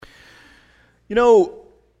You know,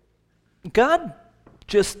 God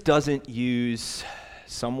just doesn't use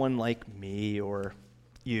someone like me or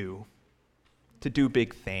you to do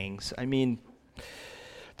big things. I mean,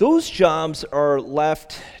 those jobs are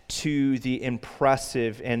left to the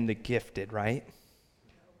impressive and the gifted, right?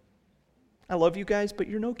 I love you guys, but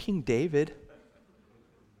you're no King David.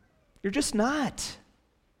 You're just not.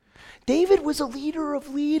 David was a leader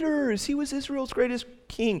of leaders. He was Israel's greatest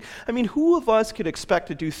king. I mean, who of us could expect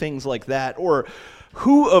to do things like that? Or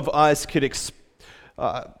who of us could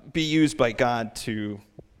be used by God to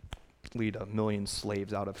lead 1 million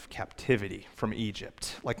slaves out of captivity from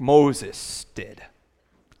Egypt, like Moses did?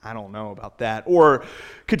 I don't know about that. Or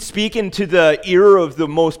could speak into the ear of the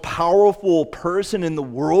most powerful person in the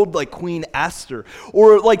world, like Queen Esther.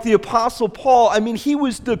 Or like the Apostle Paul. I mean, he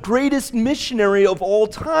was the greatest missionary of all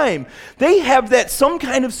time. They have that some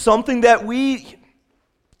kind of something that we,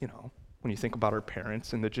 when you think about our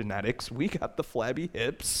parents and the genetics, we got the flabby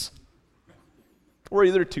hips. We're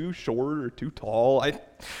either too short or too tall.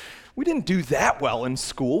 We didn't do that well in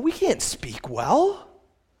school. We can't speak well.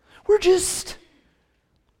 We're just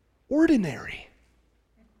ordinary.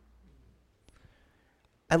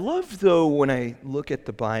 I love, though, when I look at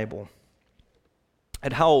the Bible,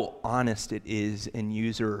 at how honest it is and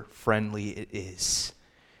user-friendly it is.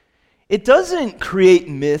 It doesn't create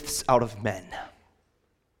myths out of men.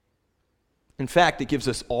 In fact, it gives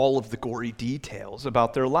us all of the gory details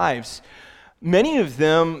about their lives. Many of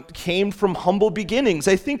them came from humble beginnings.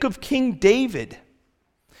 I think of King David.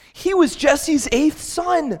 He was Jesse's 8th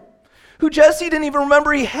son, who Jesse didn't even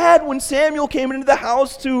remember he had when Samuel came into the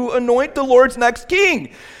house to anoint the Lord's next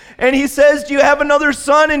king. And he says, "Do you have another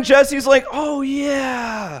son?" And Jesse's like, "Oh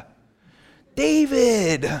yeah,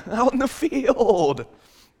 David out in the field.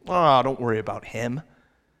 Oh, don't worry about him."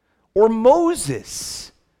 Or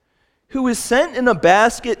Moses, who was sent in a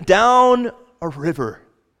basket down a river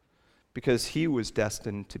because he was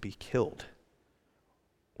destined to be killed.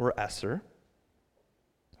 Or Esther,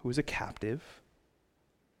 who was a captive.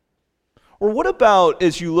 Or what about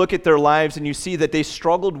as you look at their lives and you see that they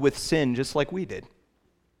struggled with sin just like we did?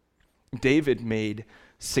 David made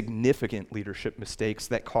significant leadership mistakes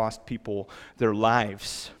that cost people their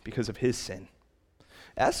lives because of his sin.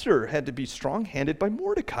 Esther had to be strong-handed by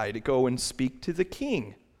Mordecai to go and speak to the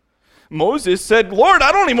king. Moses said, "Lord,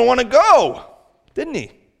 I don't even want to go," didn't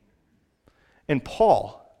he? And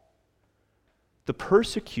Paul, the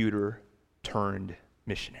persecutor turned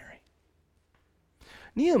missionary.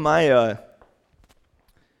 Nehemiah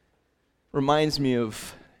reminds me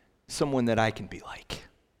of someone that I can be like.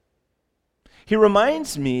 He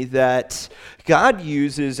reminds me that God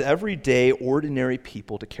uses everyday, ordinary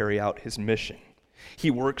people to carry out his mission. He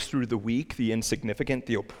works through the weak, the insignificant,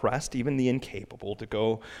 the oppressed, even the incapable, to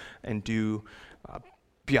go and do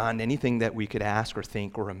beyond anything that we could ask or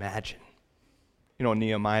think or imagine.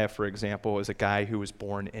 Nehemiah, for example, is a guy who was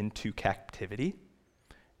born into captivity.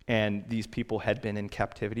 And these people had been in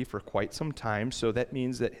captivity for quite some time, so that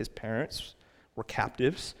means that his parents were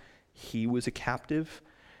captives, he was a captive,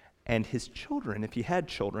 and his children, if he had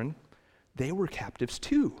children, they were captives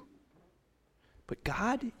too. But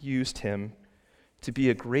God used him to be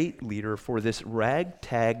a great leader for this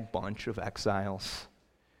ragtag bunch of exiles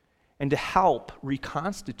and to help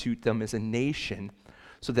reconstitute them as a nation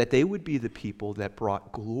so that they would be the people that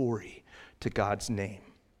brought glory to God's name.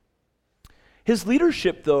 His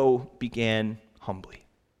leadership, though, began humbly.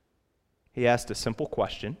 He asked a simple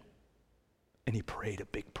question, and he prayed a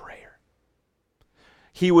big prayer.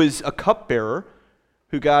 He was a cupbearer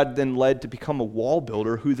who God then led to become a wall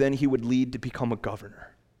builder, who then he would lead to become a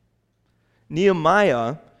governor.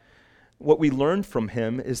 Nehemiah, what we learn from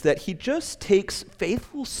him is that he just takes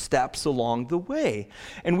faithful steps along the way.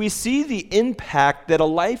 And we see the impact that a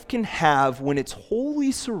life can have when it's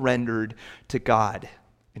wholly surrendered to God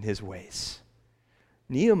in his ways.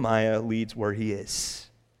 Nehemiah leads where he is.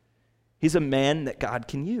 He's a man that God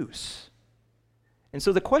can use. And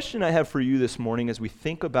so the question I have for you this morning as we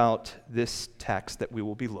think about this text that we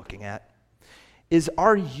will be looking at is,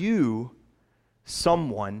 are you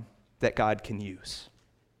someone that God can use?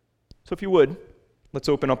 So if you would, let's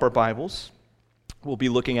open up our Bibles. We'll be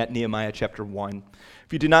looking at Nehemiah chapter 1.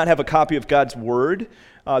 If you do not have a copy of God's Word,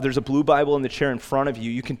 there's a blue Bible in the chair in front of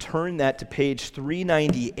you. You can turn that to page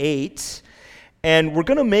 398. And we're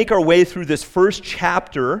going to make our way through this first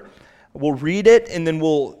chapter. We'll read it, and then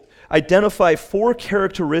we'll identify 4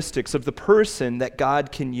 characteristics of the person that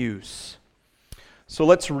God can use. So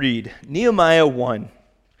let's read Nehemiah 1.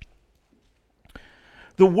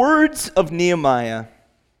 The words of Nehemiah,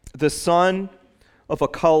 the son of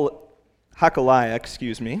Hakaliah.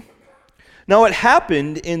 Now it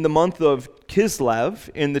happened in the month of Kislev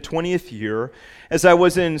in the 20th year, as I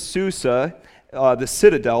was in Susa, the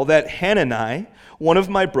citadel, that Hanani, one of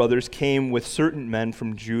my brothers, came with certain men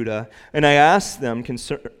from Judah, and I asked them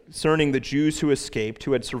concerning the Jews who escaped,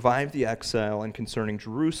 who had survived the exile, and concerning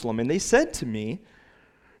Jerusalem. And they said to me,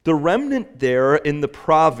 the remnant there in the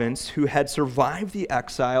province who had survived the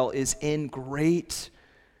exile is in great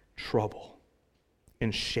trouble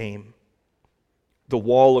and shame. The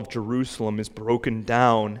wall of Jerusalem is broken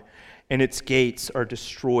down, and its gates are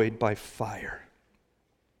destroyed by fire.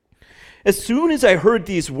 As soon as I heard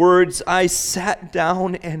these words, I sat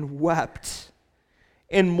down and wept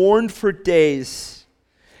and mourned for days.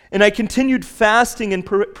 And I continued fasting and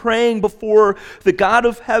praying before the God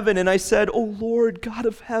of heaven. And I said, O Lord, God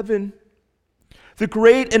of heaven, the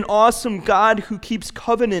great and awesome God who keeps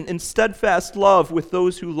covenant and steadfast love with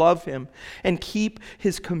those who love him and keep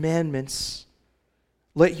his commandments,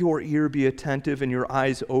 let your ear be attentive and your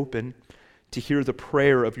eyes open to hear the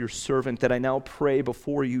prayer of your servant that I now pray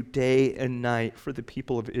before you day and night for the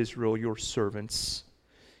people of Israel, your servants,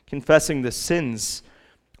 confessing the sins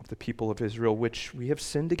of the people of Israel, which we have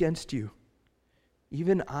sinned against you.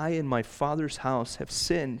 Even I and my father's house have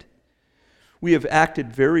sinned. We have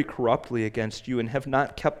acted very corruptly against you and have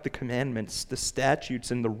not kept the commandments, the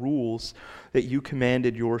statutes, and the rules that you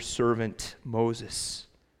commanded your servant Moses.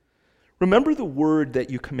 Remember the word that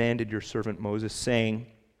you commanded your servant Moses, saying,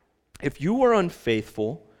 if you are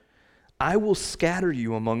unfaithful, I will scatter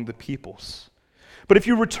you among the peoples. But if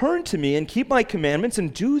you return to me and keep my commandments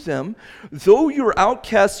and do them, though your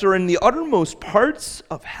outcasts are in the uttermost parts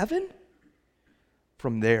of heaven,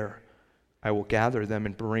 from there I will gather them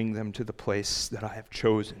and bring them to the place that I have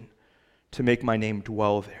chosen to make my name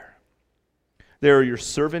dwell there. They are your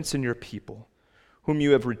servants and your people, whom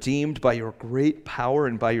you have redeemed by your great power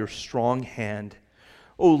and by your strong hand.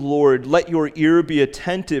 O Lord, let your ear be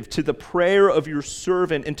attentive to the prayer of your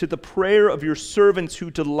servant and to the prayer of your servants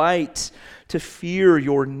who delight to fear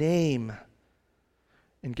your name.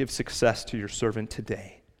 And give success to your servant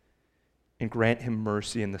today, and grant him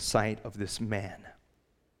mercy in the sight of this man.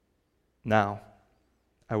 Now,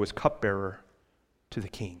 I was cupbearer to the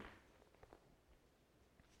king.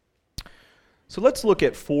 So let's look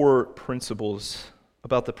at 4 principles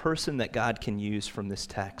about the person that God can use from this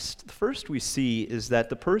text. The first we see is that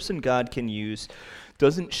the person God can use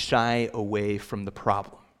doesn't shy away from the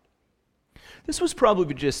problem. This was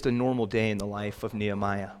probably just a normal day in the life of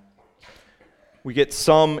Nehemiah. We get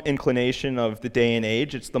some inclination of the day and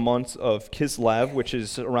age. It's the month of Kislev, which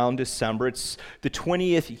is around December. It's the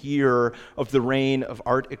 20th year of the reign of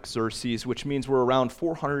Artaxerxes, which means we're around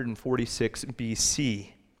 446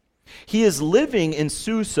 BC. He is living in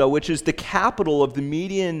Susa, which is the capital of the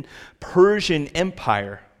Median Persian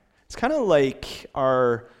Empire. It's kind of like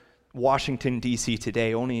our Washington, D.C.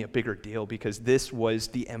 today, only a bigger deal because this was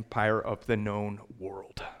the empire of the known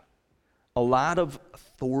world. A lot of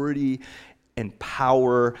authority and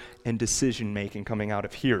power and decision-making coming out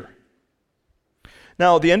of here.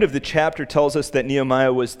 Now, the end of the chapter tells us that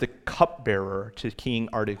Nehemiah was the cupbearer to King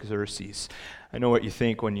Artaxerxes. I know what you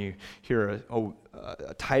think when you hear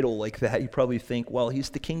a title like that. You probably think, well, he's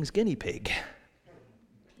the king's guinea pig.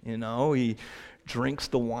 You know, he drinks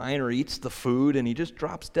the wine or eats the food, and he just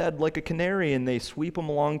drops dead like a canary, and they sweep him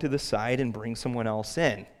along to the side and bring someone else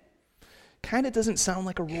in. Kind of doesn't sound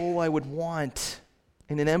like a role I would want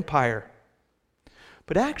in an empire.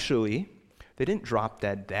 But actually, they didn't drop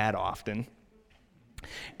dead that often.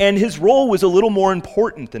 And his role was a little more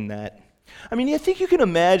important than that. I mean, I think you can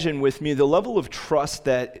imagine with me the level of trust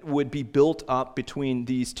that would be built up between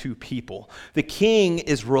these two people. The king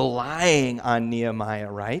is relying on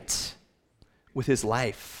Nehemiah, right? With his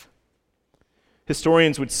life.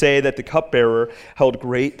 Historians would say that the cupbearer held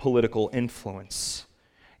great political influence.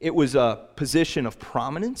 It was a position of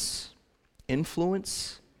prominence,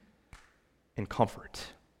 influence, and comfort.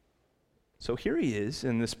 So here he is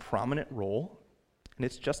in this prominent role, and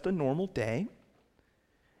it's just a normal day.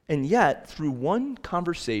 And yet, through one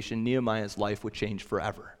conversation, Nehemiah's life would change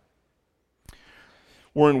forever.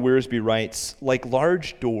 Warren Wiersbe writes, like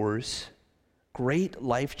large doors, great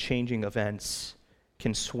life-changing events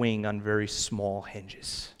can swing on very small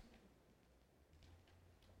hinges.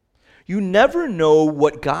 You never know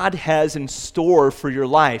what God has in store for your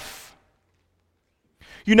life.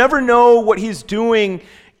 You never know what he's doing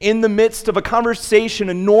in the midst of a conversation,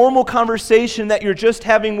 a normal conversation that you're just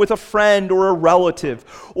having with a friend or a relative,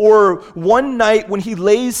 or one night when he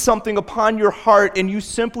lays something upon your heart and you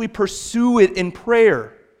simply pursue it in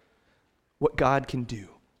prayer, what God can do.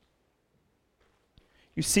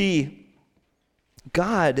 You see,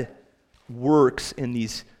 God works in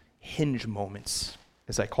these hinge moments,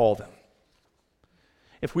 as I call them.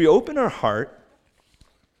 If we open our heart,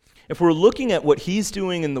 if we're looking at what he's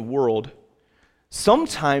doing in the world,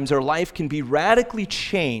 sometimes our life can be radically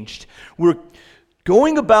changed. We're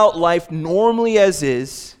going about life normally as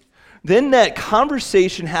is, then that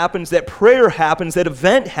conversation happens, that prayer happens, that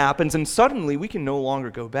event happens, and suddenly we can no longer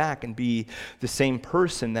go back and be the same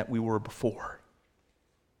person that we were before.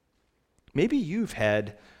 Maybe you've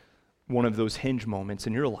had one of those hinge moments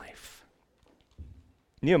in your life.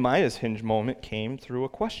 Nehemiah's hinge moment came through a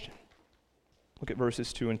question. Look at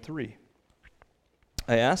verses 2 and 3.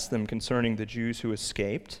 I asked them concerning the Jews who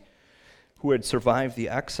escaped, who had survived the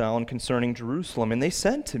exile, and concerning Jerusalem. And they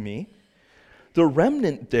said to me, the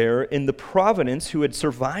remnant there in the province who had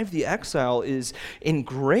survived the exile is in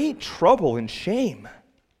great trouble and shame.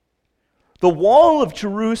 The wall of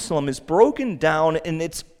Jerusalem is broken down, and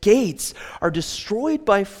its gates are destroyed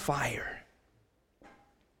by fire.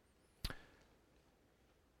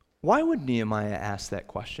 Why would Nehemiah ask that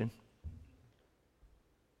question?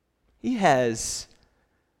 He has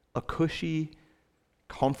a cushy,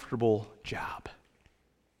 comfortable job.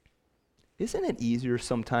 Isn't it easier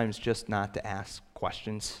sometimes just not to ask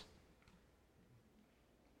questions?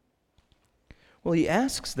 Well, he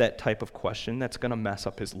asks that type of question that's going to mess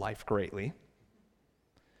up his life greatly.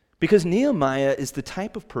 Because Nehemiah is the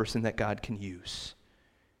type of person that God can use.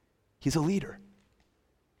 He's a leader.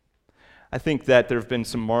 I think that there have been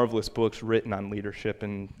some marvelous books written on leadership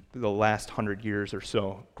in the last 100 years or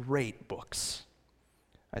so. Great books.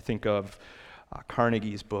 I think of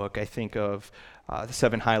Carnegie's book. I think of The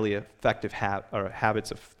 7 Highly Effective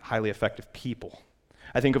Habits of Highly Effective People.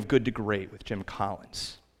 I think of Good to Great with Jim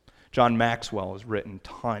Collins. John Maxwell has written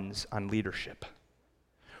tons on leadership.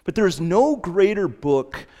 But there's no greater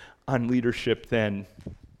book on leadership than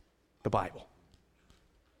the Bible.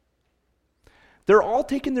 They're all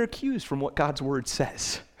taking their cues from what God's Word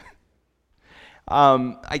says.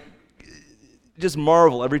 I just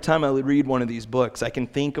marvel every time I read one of these books. I can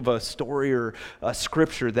think of a story or a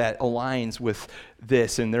scripture that aligns with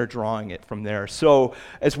this, and they're drawing it from there. So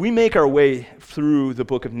as we make our way through the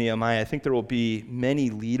book of Nehemiah, I think there will be many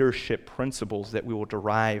leadership principles that we will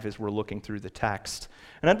derive as we're looking through the text.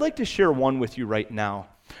 And I'd like to share one with you right now.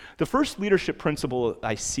 The first leadership principle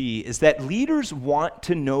I see is that leaders want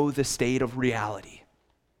to know the state of reality.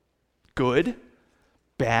 Good,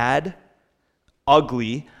 bad,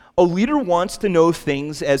 ugly. A leader wants to know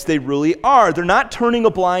things as they really are. They're not turning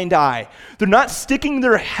a blind eye. They're not sticking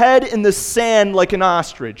their head in the sand like an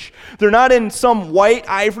ostrich. They're not in some white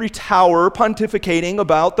ivory tower pontificating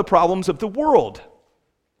about the problems of the world.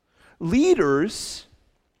 Leaders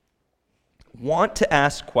want to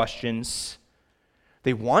ask questions.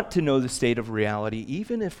 They want to know the state of reality,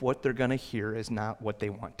 even if what they're going to hear is not what they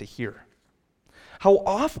want to hear. How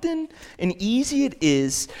often and easy it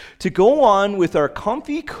is to go on with our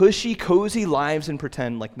comfy, cushy, cozy lives and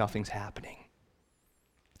pretend like nothing's happening.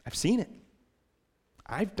 I've seen it.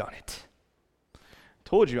 I've done it. I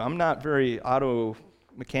told you, I'm not very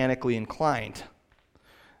auto-mechanically inclined.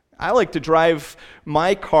 I like to drive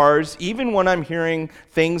my cars even when I'm hearing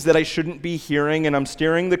things that I shouldn't be hearing, and I'm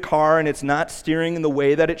steering the car and it's not steering in the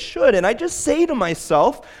way that it should. And I just say to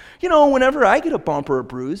myself, you know, whenever I get a bump or a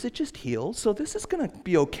bruise, it just heals, so this is going to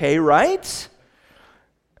be okay, right?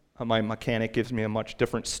 My mechanic gives me a much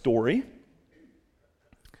different story.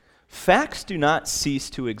 Facts do not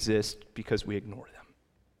cease to exist because we ignore them.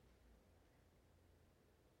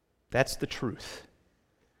 That's the truth.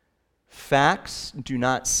 Facts do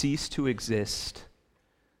not cease to exist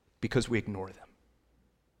because we ignore them.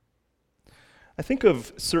 I think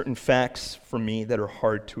of certain facts for me that are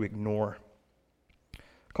hard to ignore.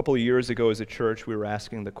 A couple of years ago as a church, we were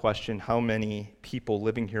asking the question, how many people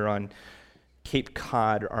living here on Cape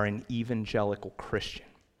Cod are an evangelical Christian?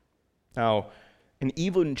 Now, an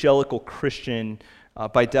evangelical Christian,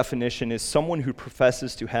 by definition, is someone who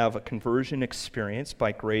professes to have a conversion experience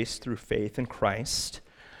by grace through faith in Christ,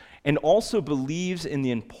 and also believes in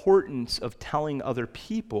the importance of telling other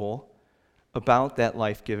people about that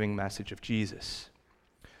life-giving message of Jesus.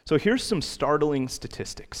 So here's some startling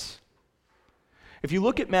statistics. If you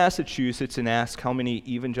look at Massachusetts and ask how many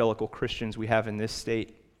evangelical Christians we have in this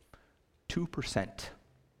state, 2%.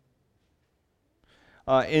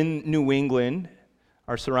 In New England,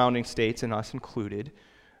 our surrounding states, and us included,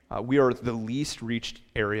 we are the least reached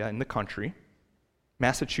area in the country.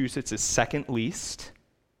 Massachusetts is second least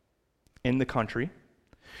in the country.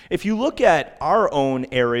 If you look at our own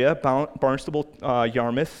area, Barnstable,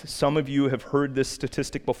 Yarmouth, some of you have heard this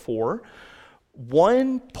statistic before,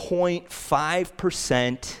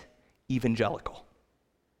 1.5% evangelical.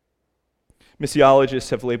 Missiologists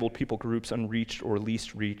have labeled people groups unreached or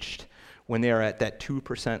least reached when they are at that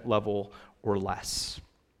 2% level or less.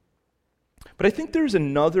 But I think there's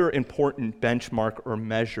another important benchmark or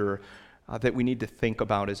measure that we need to think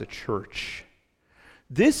about as a church.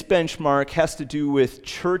 This benchmark has to do with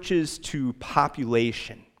churches to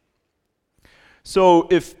population. So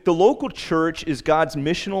if the local church is God's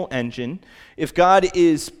missional engine, if God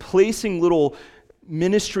is placing little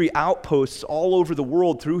ministry outposts all over the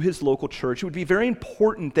world through his local church, it would be very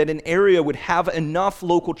important that an area would have enough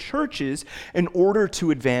local churches in order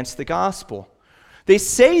to advance the gospel. They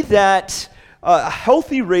say that a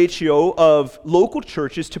healthy ratio of local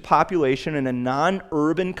churches to population in a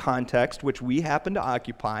non-urban context, which we happen to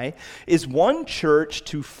occupy, is one church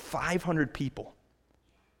to 500 people.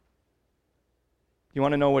 You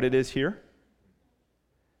want to know what it is here?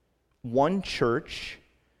 One church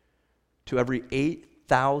to every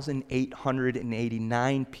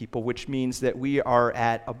 8,889 people, which means that we are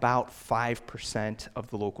at about 5% of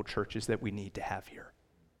the local churches that we need to have here.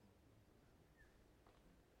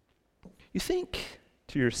 You think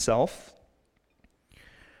to yourself,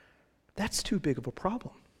 that's too big of a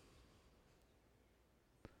problem.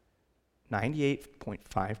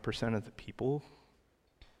 98.5% of the people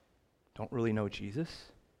don't really know Jesus,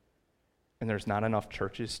 and there's not enough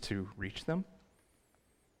churches to reach them.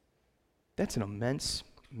 That's an immense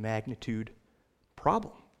magnitude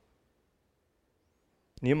problem.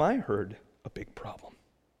 Nehemiah heard a big problem.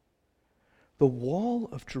 The wall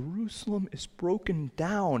of Jerusalem is broken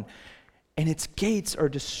down, and its gates are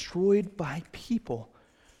destroyed by people.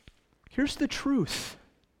 Here's the truth.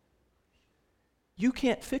 You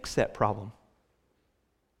can't fix that problem.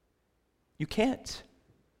 You can't.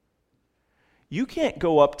 You can't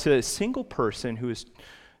go up to a single person who has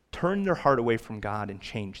turned their heart away from God and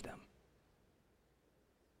change them.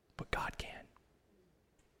 But God can.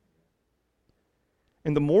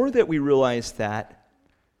 And the more that we realize that,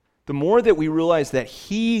 the more that we realize that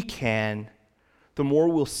He can, the more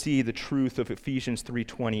we'll see the truth of Ephesians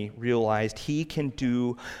 3:20 realized. He can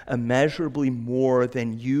do immeasurably more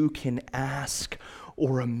than you can ask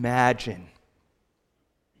or imagine.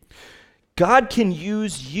 God can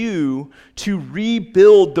use you to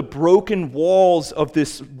rebuild the broken walls of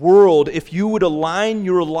this world if you would align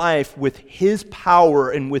your life with His power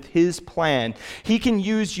and with His plan. He can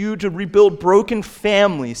use you to rebuild broken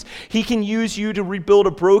families. He can use you to rebuild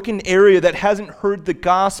a broken area that hasn't heard the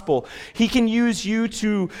gospel. He can use you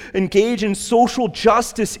to engage in social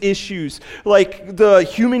justice issues like the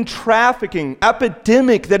human trafficking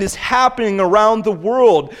epidemic that is happening around the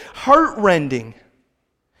world. Heartrending.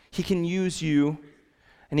 He can use you,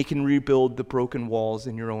 and He can rebuild the broken walls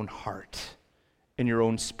in your own heart, in your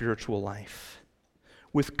own spiritual life.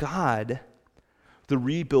 With God, the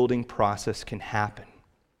rebuilding process can happen.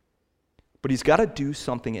 But He's got to do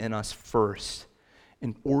something in us first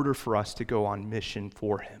in order for us to go on mission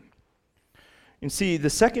for Him. And see, the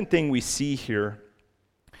second thing we see here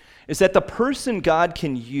is that the person God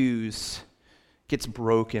can use gets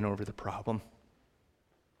broken over the problem.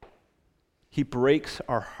 He breaks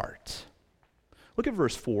our hearts. Look at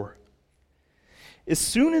verse 4. As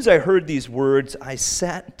soon as I heard these words, I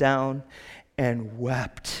sat down and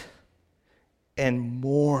wept and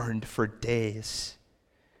mourned for days.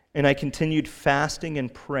 And I continued fasting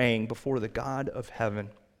and praying before the God of heaven.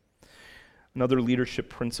 Another leadership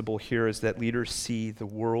principle here is that leaders see the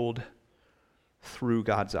world through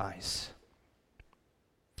God's eyes.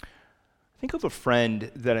 Think of a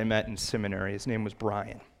friend that I met in seminary. His name was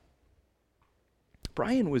Brian.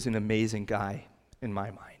 Brian was an amazing guy in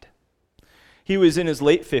my mind. He was in his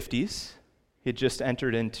late 50s. He had just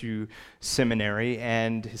entered into seminary,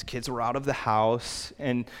 and his kids were out of the house,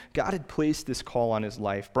 and God had placed this call on his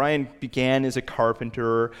life. Brian began as a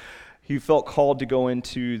carpenter. He felt called to go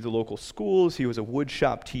into the local schools. He was a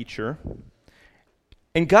woodshop teacher.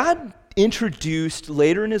 And God introduced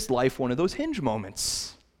later in his life one of those hinge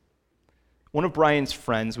moments. One of Brian's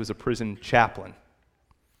friends was a prison chaplain.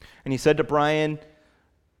 And he said to Brian,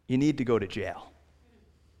 "You need to go to jail."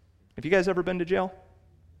 Have you guys ever been to jail?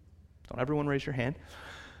 Don't everyone raise your hand.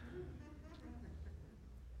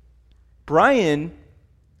 Brian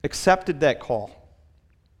accepted that call.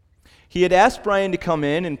 He had asked Brian to come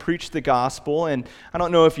in and preach the gospel, and I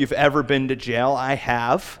don't know if you've ever been to jail. I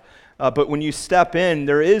have. But when you step in,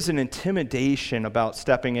 there is an intimidation about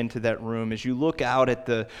stepping into that room as you look out at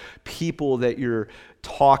the people that you're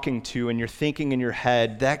talking to and you're thinking in your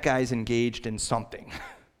head, that guy's engaged in something.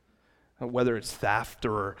 Whether it's theft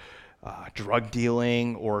or drug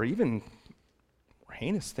dealing or even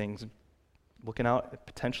heinous things, looking out at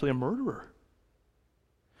potentially a murderer.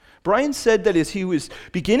 Brian said that as he was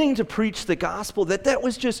beginning to preach the gospel, that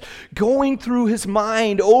was just going through his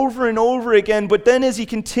mind over and over again. But then as he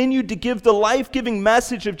continued to give the life-giving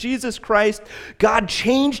message of Jesus Christ, God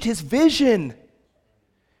changed his vision.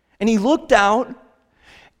 And he looked out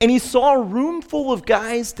and he saw a room full of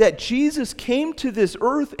guys that Jesus came to this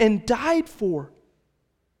earth and died for.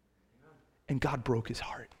 And God broke his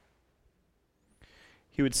heart.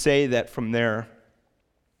 He would say that from there,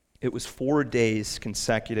 it was 4 days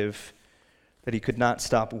consecutive that he could not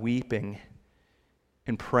stop weeping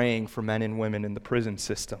and praying for men and women in the prison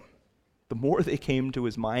system. The more they came to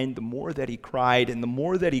his mind, the more that he cried, and the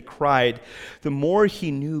more that he cried, the more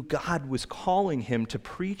he knew God was calling him to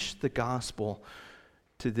preach the gospel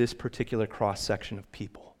to this particular cross-section of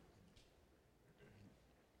people.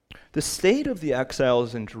 The state of the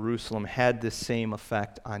exiles in Jerusalem had this same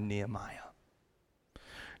effect on Nehemiah.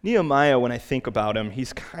 Nehemiah, when I think about him,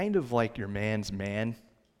 he's kind of like your man's man.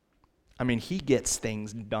 I mean, he gets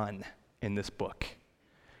things done in this book.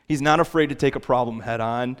 He's not afraid to take a problem head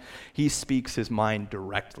on. He speaks his mind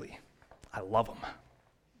directly. I love him.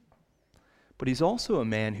 But he's also a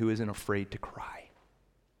man who isn't afraid to cry.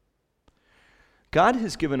 God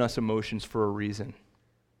has given us emotions for a reason.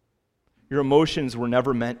 Your emotions were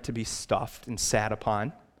never meant to be stuffed and sat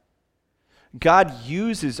upon. God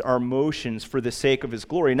uses our emotions for the sake of his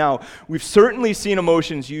glory. Now, we've certainly seen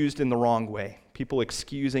emotions used in the wrong way. People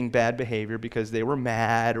excusing bad behavior because they were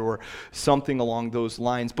mad or something along those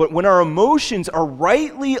lines. But when our emotions are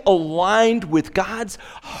rightly aligned with God's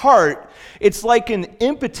heart, it's like an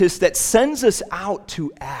impetus that sends us out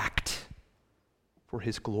to act for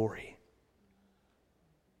his glory.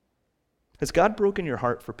 Has God broken your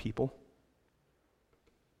heart for people?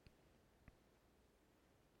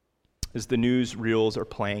 As the news reels are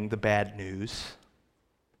playing the bad news,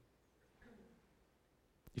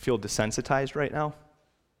 you feel desensitized right now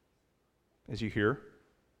as you hear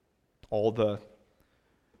all the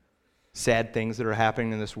sad things that are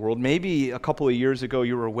happening in this world. Maybe a couple of years ago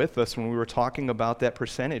you were with us when we were talking about that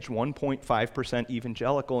percentage, 1.5%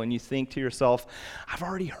 evangelical, and you think to yourself, I've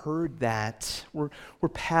already heard that. We're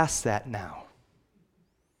past that now.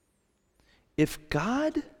 If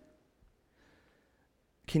God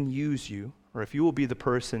can use you, or if you will be the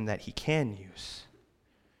person that he can use,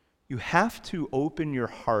 you have to open your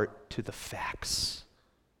heart to the facts.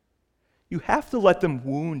 You have to let them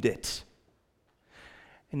wound it.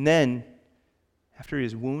 And then, after he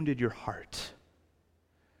has wounded your heart,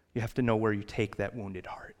 you have to know where you take that wounded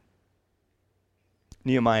heart.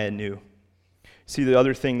 Nehemiah knew. See, the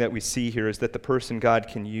other thing that we see here is that the person God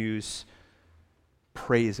can use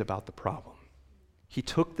prays about the problem. He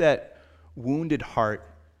took that wounded heart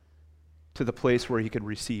to the place where he could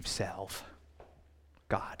receive salve,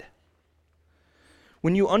 God.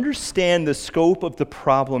 When you understand the scope of the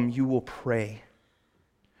problem, you will pray.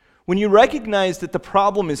 When you recognize that the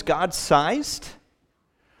problem is God-sized,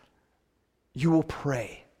 you will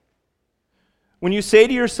pray. When you say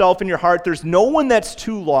to yourself in your heart, there's no one that's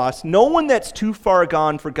too lost, no one that's too far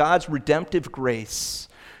gone for God's redemptive grace,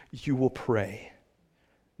 you will pray.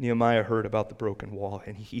 Nehemiah heard about the broken wall,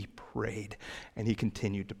 and he prayed, and he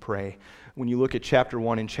continued to pray. When you look at chapter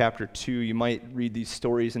 1 and chapter 2, you might read these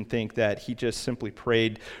stories and think that he just simply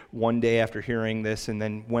prayed one day after hearing this and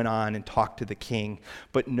then went on and talked to the king.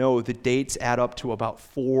 But no, the dates add up to about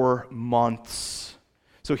 4 months.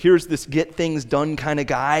 So here's this get things done kind of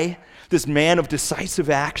guy, this man of decisive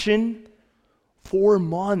action. 4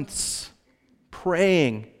 months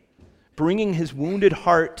praying, bringing his wounded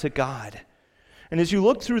heart to God. And as you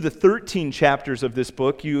look through the 13 chapters of this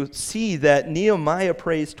book, you see that Nehemiah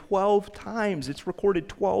prays 12 times. It's recorded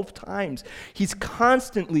 12 times. He's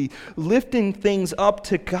constantly lifting things up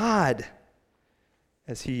to God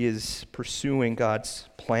as he is pursuing God's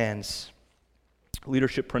plans.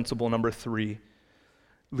 Leadership principle number 3.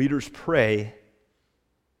 Leaders pray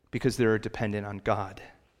because they're dependent on God.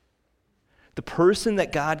 The person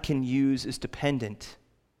that God can use is dependent.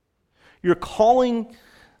 You're calling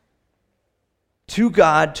to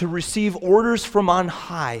God to receive orders from on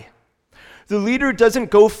high. The leader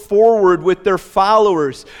doesn't go forward with their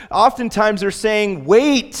followers. Oftentimes they're saying,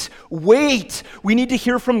 wait, we need to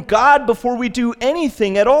hear from God before we do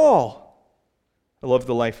anything at all. I love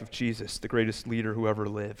the life of Jesus, the greatest leader who ever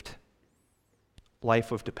lived.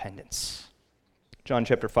 Life of dependence. John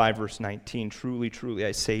chapter 5, verse 19, truly, truly,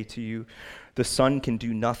 I say to you, The Son can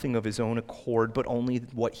do nothing of his own accord, but only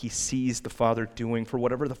what he sees the Father doing. For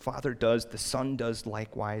whatever the Father does, the Son does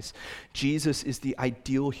likewise. Jesus is the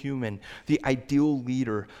ideal human, the ideal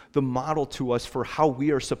leader, the model to us for how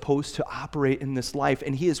we are supposed to operate in this life.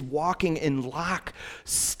 And he is walking in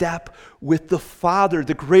lockstep with the Father.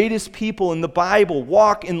 The greatest people in the Bible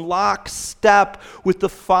walk in lockstep with the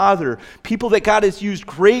Father. People that God has used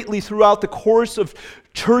greatly throughout the course of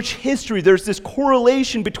church history. There's this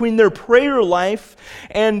correlation between their prayer life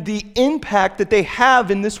and the impact that they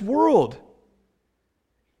have in this world.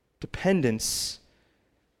 Dependence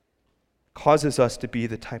causes us to be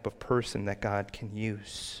the type of person that God can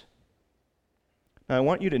use. Now, I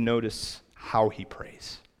want you to notice how he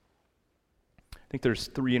prays. I think there's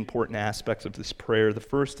three important aspects of this prayer. The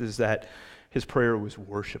first is that his prayer was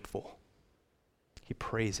worshipful. He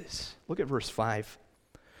praises. Look at verse 5.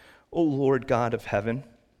 O Lord God of heaven,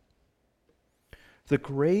 the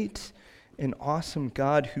great and awesome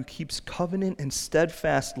God who keeps covenant and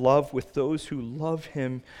steadfast love with those who love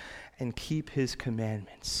him and keep his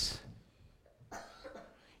commandments.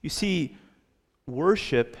 You see,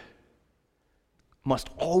 worship must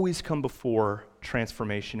always come before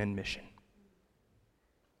transformation and mission.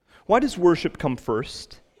 Why does worship come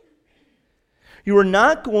first? You are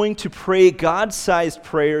not going to pray God-sized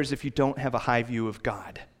prayers if you don't have a high view of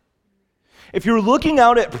God. If you're looking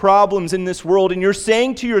out at problems in this world and you're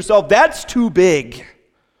saying to yourself, that's too big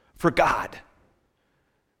for God,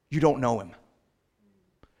 you don't know him.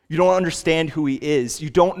 You don't understand who he is. You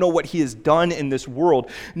don't know what he has done in this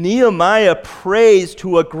world. Nehemiah prays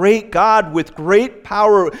to a great God with great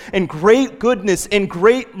power and great goodness and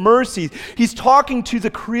great mercy. He's talking to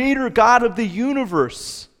the creator God of the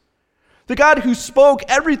universe. The God who spoke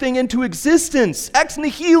everything into existence, ex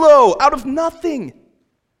nihilo, out of nothing.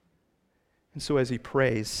 And so as he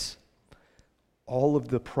prays, all of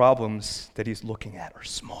the problems that he's looking at are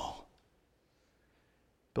small.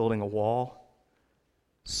 Building a wall,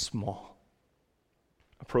 small.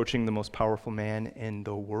 Approaching the most powerful man in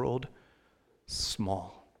the world,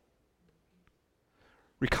 small.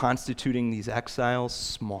 Reconstituting these exiles,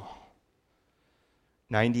 small.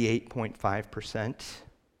 98.5%,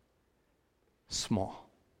 small.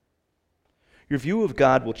 Your view of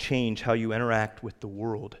God will change how you interact with the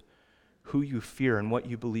world, who you fear, and what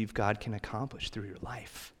you believe God can accomplish through your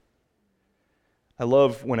life. I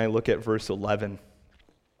love when I look at verse 11.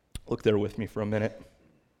 Look there with me for a minute.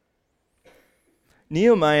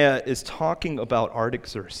 Nehemiah is talking about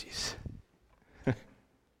Artaxerxes.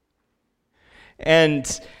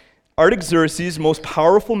 And Artaxerxes, most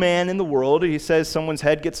powerful man in the world, he says someone's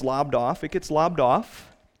head gets lobbed off. It gets lobbed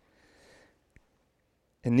off.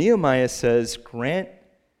 And Nehemiah says, grant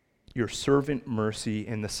your servant mercy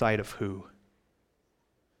in the sight of who?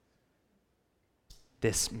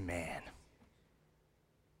 This man.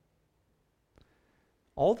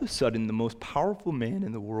 All of a sudden, the most powerful man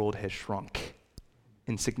in the world has shrunk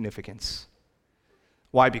in significance.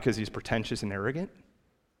 Why? Because he's pretentious and arrogant?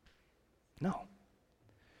 No.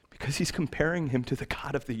 Because he's comparing him to the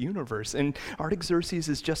God of the universe. And Artaxerxes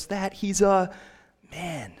is just that. He's a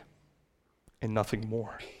man and nothing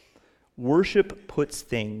more. Worship puts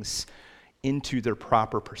things into their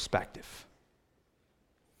proper perspective.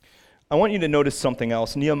 I want you to notice something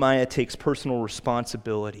else. Nehemiah takes personal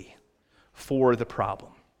responsibility for the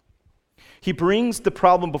problem. He brings the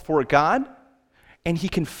problem before God, and he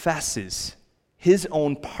confesses his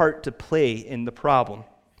own part to play in the problem.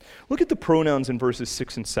 Look at the pronouns in verses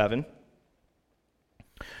 6 and 7.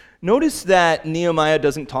 Notice that Nehemiah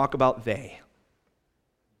doesn't talk about they.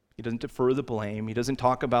 He doesn't defer the blame. He doesn't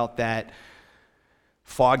talk about that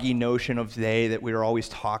foggy notion of they that we are always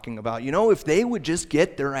talking about. You know, if they would just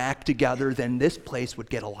get their act together, then this place would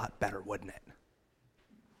get a lot better, wouldn't it?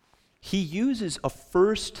 He uses a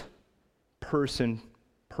first-person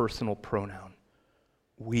personal pronoun.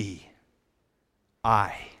 We,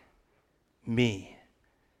 I, me,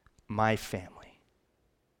 my family.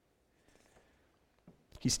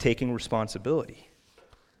 He's taking responsibility.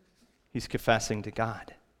 He's confessing to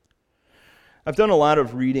God. I've done a lot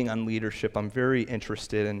of reading on leadership. I'm very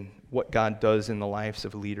interested in what God does in the lives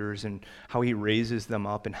of leaders and how he raises them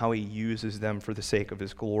up and how he uses them for the sake of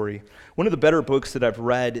his glory. One of the better books that I've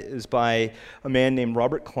read is by a man named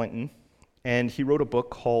Robert Clinton, and he wrote a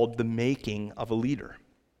book called The Making of a Leader.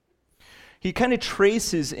 He kind of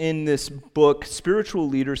traces in this book spiritual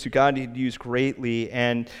leaders who God had used greatly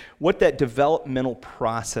and what that developmental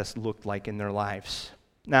process looked like in their lives.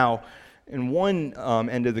 Now, in one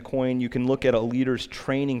end of the coin, you can look at a leader's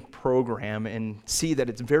training program and see that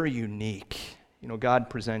it's very unique. God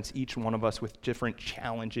presents each one of us with different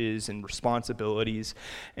challenges and responsibilities,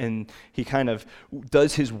 and he kind of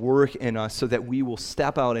does his work in us so that we will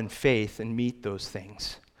step out in faith and meet those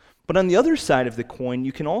things. But on the other side of the coin,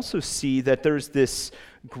 you can also see that there's this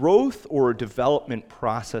growth or development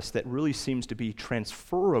process that really seems to be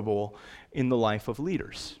transferable in the life of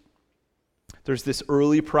leaders. There's this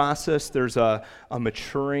early process, there's a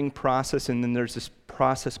maturing process, and then there's this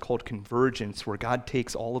process called convergence, where God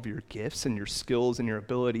takes all of your gifts and your skills and your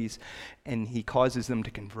abilities, and he causes them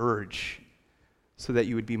to converge so that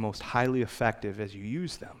you would be most highly effective as you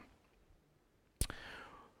use them.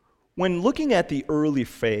 When looking at the early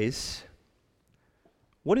phase,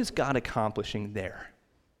 what is God accomplishing there?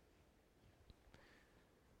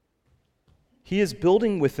 He is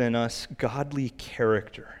building within us godly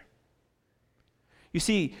character. You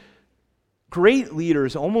see, great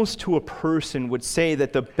leaders, almost to a person, would say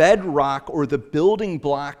that the bedrock or the building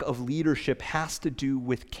block of leadership has to do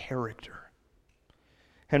with character.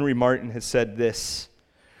 Henry Martin has said this,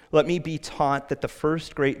 "Let me be taught that the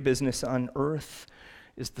first great business on earth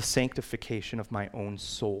is the sanctification of my own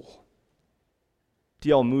soul."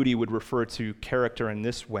 D.L. Moody would refer to character in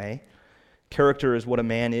this way. Character is what a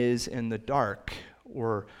man is in the dark,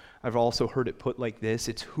 or I've also heard it put like this: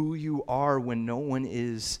 it's who you are when no one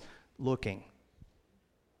is looking.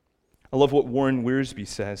 I love what Warren Wiersbe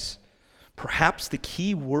says. Perhaps the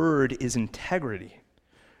key word is integrity.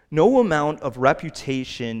 No amount of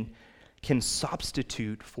reputation can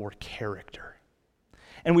substitute for character.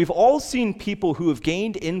 And we've all seen people who have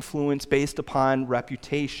gained influence based upon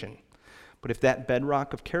reputation. But if that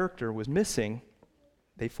bedrock of character was missing,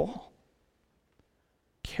 they fall.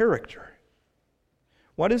 Character.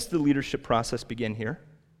 Why does the leadership process begin here?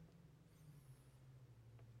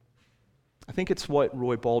 I think it's what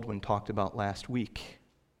Roy Baldwin talked about last week.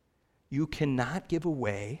 You cannot give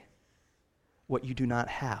away what you do not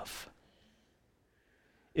have.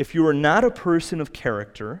 If you are not a person of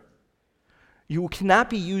character, you cannot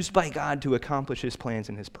be used by God to accomplish his plans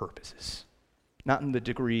and his purposes. Not in the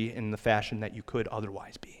degree and the fashion that you could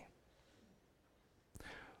otherwise be.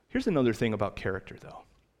 Here's another thing about character, though,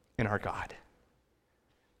 in our God.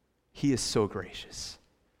 He is so gracious.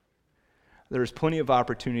 There's plenty of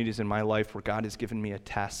opportunities in my life where God has given me a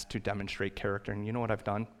test to demonstrate character, and you know what I've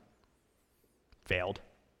done? Failed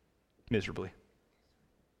miserably.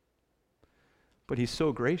 But he's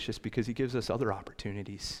so gracious because he gives us other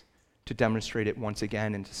opportunities to demonstrate it once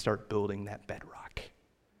again and to start building that bedrock.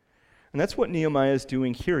 And that's what Nehemiah is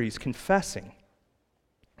doing here. He's confessing. And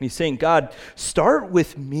he's saying, God, start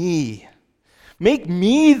with me. Make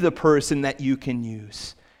me the person that you can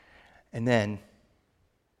use. And then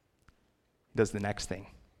he does the next thing.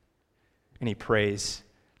 And he prays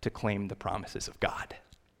to claim the promises of God.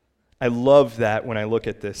 I love that when I look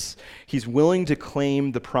at this. He's willing to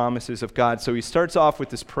claim the promises of God. So he starts off with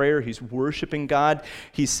this prayer. He's worshiping God.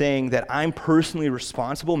 He's saying that I'm personally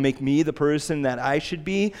responsible. Make me the person that I should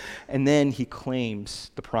be. And then he claims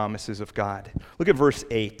the promises of God. Look at verse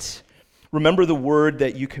 8. Remember the word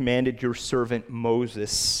that you commanded your servant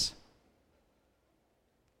Moses.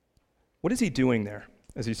 What is he doing there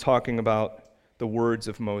as he's talking about the words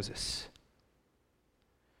of Moses?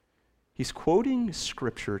 He's quoting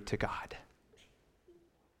Scripture to God.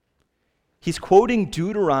 He's quoting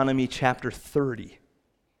Deuteronomy chapter 30.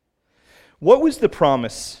 What was the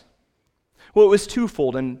promise? Well, it was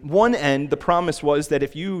twofold. On one end, the promise was that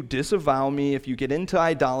if you disavow me, if you get into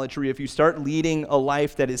idolatry, if you start leading a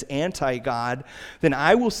life that is anti-God, then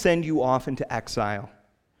I will send you off into exile,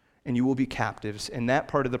 and you will be captives. And that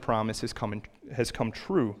part of the promise has come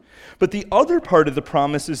true. But the other part of the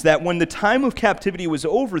promise is that when the time of captivity was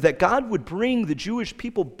over, that God would bring the Jewish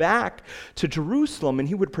people back to Jerusalem and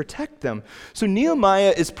he would protect them. So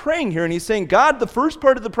Nehemiah is praying here and he's saying, God, the first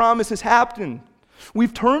part of the promise has happened.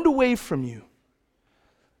 We've turned away from you.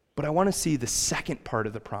 But I want to see the second part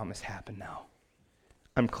of the promise happen now.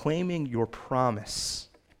 I'm claiming your promise.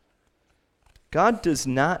 God does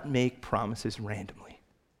not make promises randomly.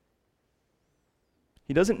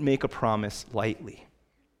 He doesn't make a promise lightly.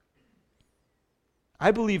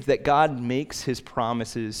 I believe that God makes his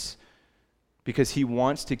promises because he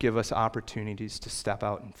wants to give us opportunities to step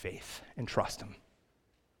out in faith and trust him.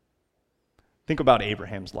 Think about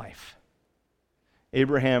Abraham's life.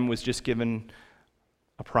 Abraham was just given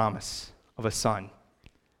a promise of a son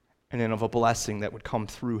and then of a blessing that would come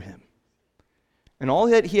through him. And all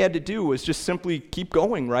that he had to do was just simply keep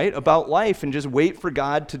going, right, about life and just wait for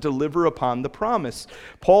God to deliver upon the promise.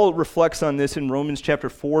 Paul reflects on this in Romans chapter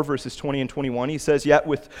 4, verses 20 and 21. He says, yet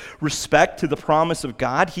with respect to the promise of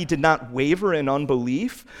God, he did not waver in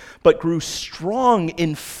unbelief, but grew strong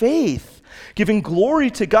in faith, giving glory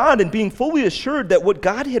to God and being fully assured that what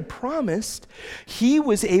God had promised, he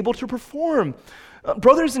was able to perform.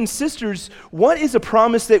 Brothers and sisters, what is a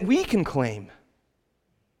promise that we can claim?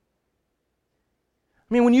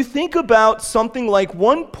 I mean, when you think about something like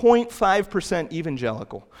 1.5%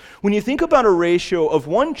 evangelical, when you think about a ratio of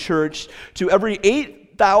one church to every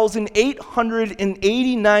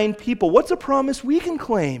 8,889 people, what's a promise we can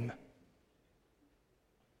claim?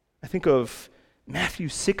 I think of Matthew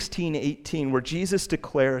 16:18, where Jesus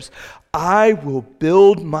declares, I will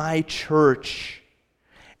build my church,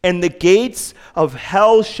 and the gates of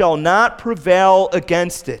hell shall not prevail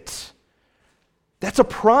against it. That's a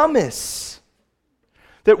promise.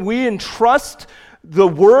 That we entrust the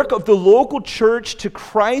work of the local church to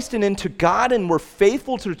Christ and into God, and we're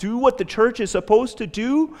faithful to do what the church is supposed to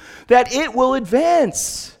do, that it will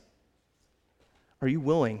advance. Are you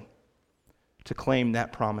willing to claim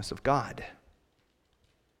that promise of God?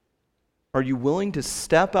 Are you willing to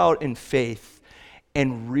step out in faith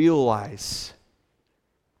and realize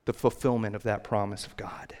the fulfillment of that promise of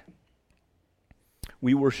God?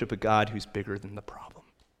 We worship a God who's bigger than the problem.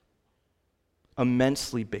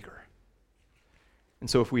 Immensely bigger. And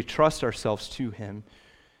so if we trust ourselves to him,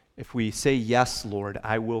 if we say, yes, Lord,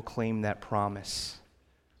 I will claim that promise,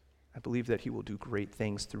 I believe that he will do great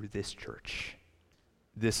things through this church,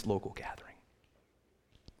 this local gathering.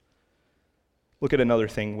 Look at another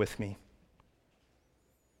thing with me.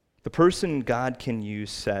 The person God can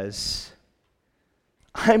use says,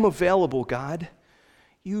 I'm available, God.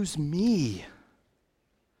 Use me.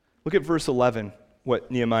 Look at verse 11, what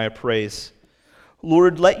Nehemiah prays.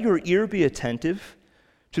 Lord, let your ear be attentive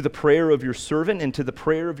to the prayer of your servant and to the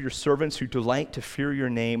prayer of your servants who delight to fear your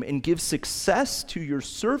name, and give success to your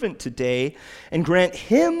servant today, and grant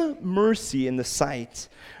him mercy in the sight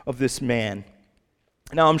of this man.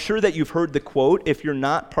 Now, I'm sure that you've heard the quote, if you're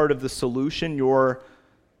not part of the solution, you're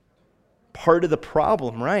part of the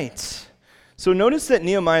problem, right? So notice that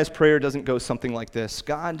Nehemiah's prayer doesn't go something like this.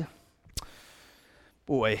 God,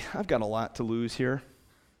 boy, I've got a lot to lose here.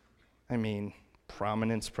 I mean,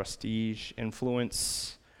 prominence, prestige,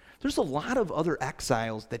 influence. There's a lot of other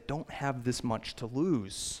exiles that don't have this much to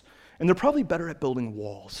lose, and they're probably better at building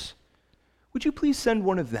walls. Would you please send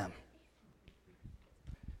one of them?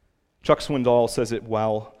 Chuck Swindoll says it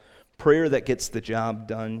well. Prayer that gets the job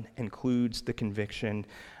done includes the conviction,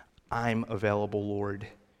 I'm available, Lord,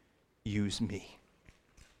 use me.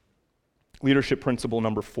 Leadership principle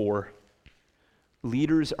number 4.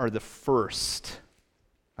 Leaders are the first,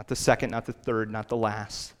 not the second, not the third, not the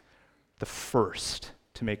last, the first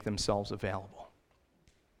to make themselves available.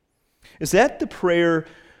 Is that the prayer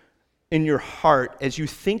in your heart as you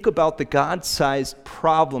think about the God-sized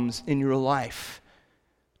problems in your life?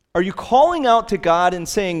 Are you calling out to God and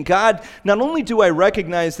saying, God, not only do I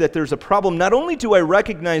recognize that there's a problem, not only do I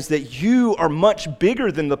recognize that you are much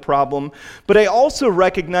bigger than the problem, but I also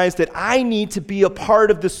recognize that I need to be a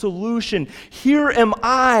part of the solution. Here am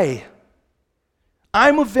I.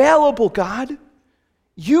 I'm available, God.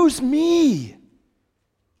 Use me.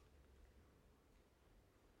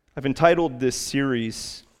 I've entitled this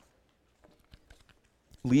series,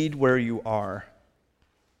 Lead Where You Are,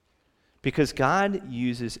 because God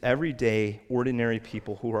uses everyday, ordinary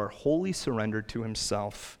people who are wholly surrendered to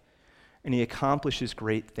himself, and he accomplishes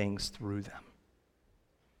great things through them.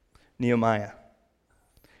 Nehemiah,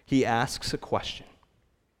 he asks a question.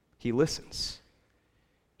 He listens.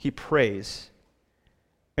 He prays.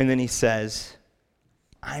 And then he says,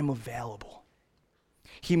 I'm available.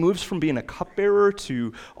 He moves from being a cupbearer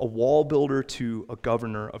to a wall builder to a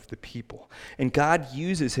governor of the people. And God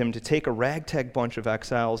uses him to take a ragtag bunch of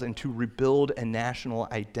exiles and to rebuild a national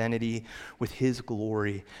identity with his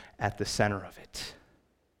glory at the center of it.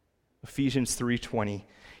 Ephesians 3:20,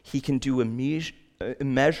 he can do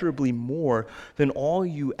immeasurably more than all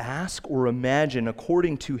you ask or imagine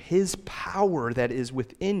according to his power that is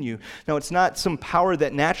within you. Now, it's not some power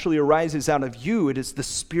that naturally arises out of you. It is the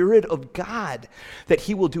Spirit of God that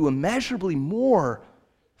he will do immeasurably more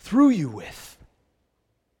through you with.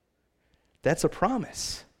 That's a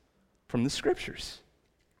promise from the Scriptures.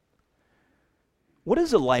 What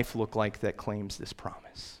does a life look like that claims this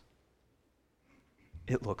promise?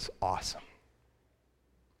 It looks awesome.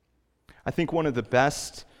 I think one of the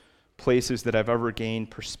best places that I've ever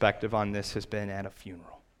gained perspective on this has been at a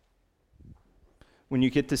funeral. When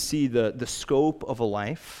you get to see the scope of a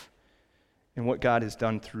life and what God has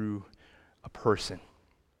done through a person.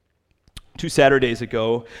 2 Saturdays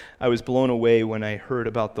ago, I was blown away when I heard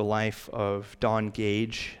about the life of Dawn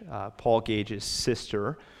Gage, Paul Gage's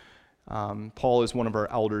sister. Paul is one of our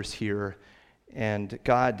elders here, and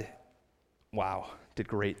God, wow, did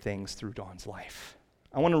great things through Dawn's life.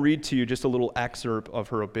 I want to read to you just a little excerpt of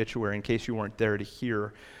her obituary in case you weren't there to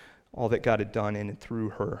hear all that God had done in and through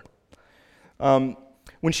her.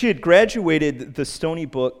 When she had graduated the Stony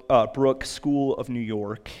Brook School of New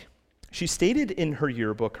York, she stated in her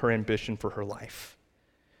yearbook her ambition for her life: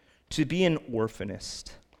 to be an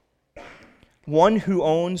orphanist, one who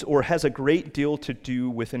owns or has a great deal to do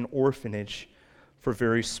with an orphanage for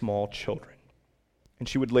very small children. And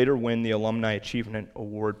she would later win the Alumni Achievement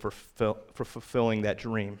Award for fulfilling that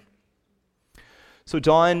dream. So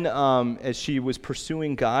Dawn, as she was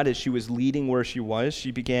pursuing God, as she was leading where she was, she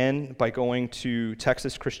began by going to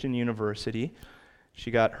Texas Christian University. She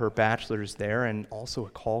got her bachelor's there and also a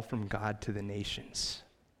call from God to the nations.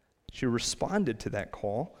 She responded to that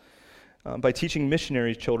call by teaching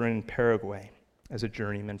missionary children in Paraguay as a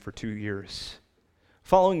journeyman for 2 years.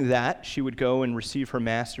 Following that, she would go and receive her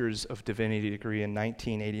Master's of Divinity degree in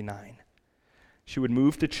 1989. She would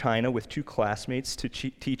move to China with 2 classmates to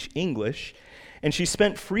teach English, and she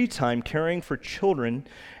spent free time caring for children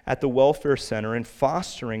at the welfare center and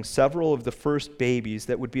fostering several of the first babies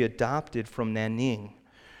that would be adopted from Nanning.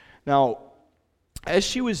 Now, as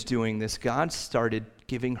she was doing this, God started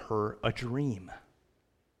giving her a dream.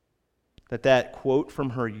 That quote from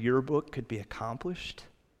her yearbook could be accomplished.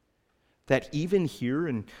 That even here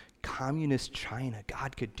in communist China,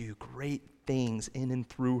 God could do great things in and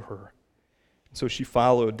through her. So she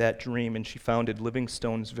followed that dream and she founded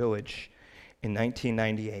Livingstone's Village in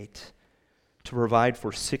 1998 to provide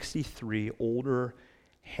for 63 older,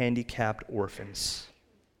 handicapped orphans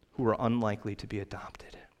who were unlikely to be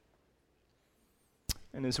adopted.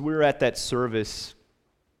 And as we were at that service,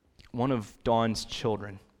 one of Dawn's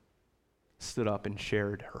children stood up and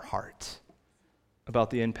shared her heart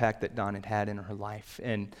about the impact that Dawn had had in her life.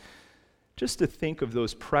 And just to think of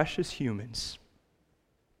those precious humans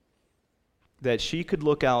that she could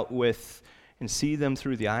look out with and see them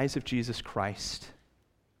through the eyes of Jesus Christ,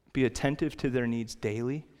 be attentive to their needs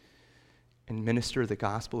daily, and minister the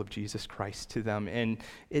gospel of Jesus Christ to them. And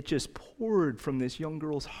it just poured from this young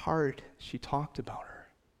girl's heart. She talked about her.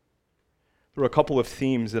 There were a couple of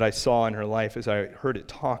themes that I saw in her life as I heard it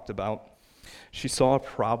talked about. She saw a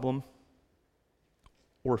problem: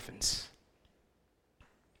 orphans.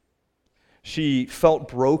 She felt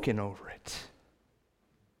broken over it.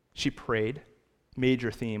 She prayed.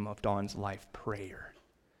 Major theme of Dawn's life: prayer,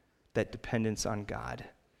 that dependence on God.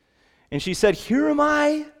 And she said, "Here am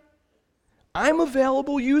I. I'm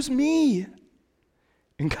available. Use me."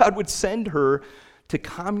 And God would send her to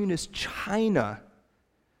communist China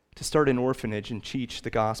to start an orphanage and teach the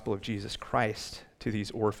gospel of Jesus Christ to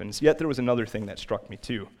these orphans. Yet there was another thing that struck me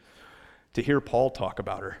too: to hear Paul talk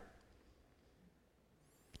about her.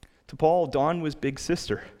 To Paul, Dawn was big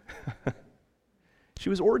sister. She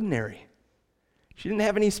was ordinary. She didn't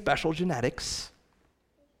have any special genetics.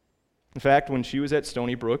 In fact, when she was at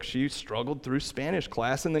Stony Brook, she struggled through Spanish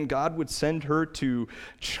class, and then God would send her to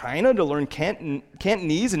China to learn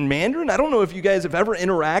Cantonese and Mandarin. I don't know if you guys have ever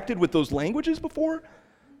interacted with those languages before.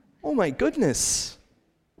 Oh my goodness.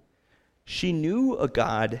 She knew a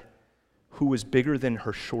God who was bigger than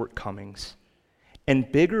her shortcomings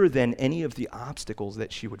and bigger than any of the obstacles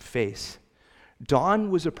that she would face.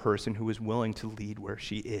 Dawn was a person who was willing to lead where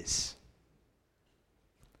she is.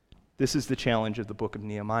 This is the challenge of the book of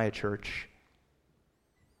Nehemiah, church.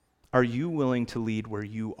 Are you willing to lead where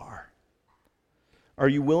you are? Are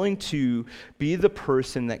you willing to be the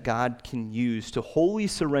person that God can use to wholly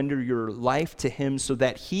surrender your life to Him so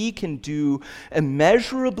that He can do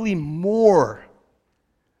immeasurably more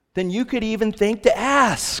than you could even think to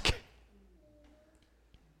ask?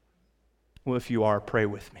 Well, if you are, pray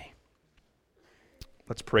with me.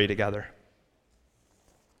 Let's pray together.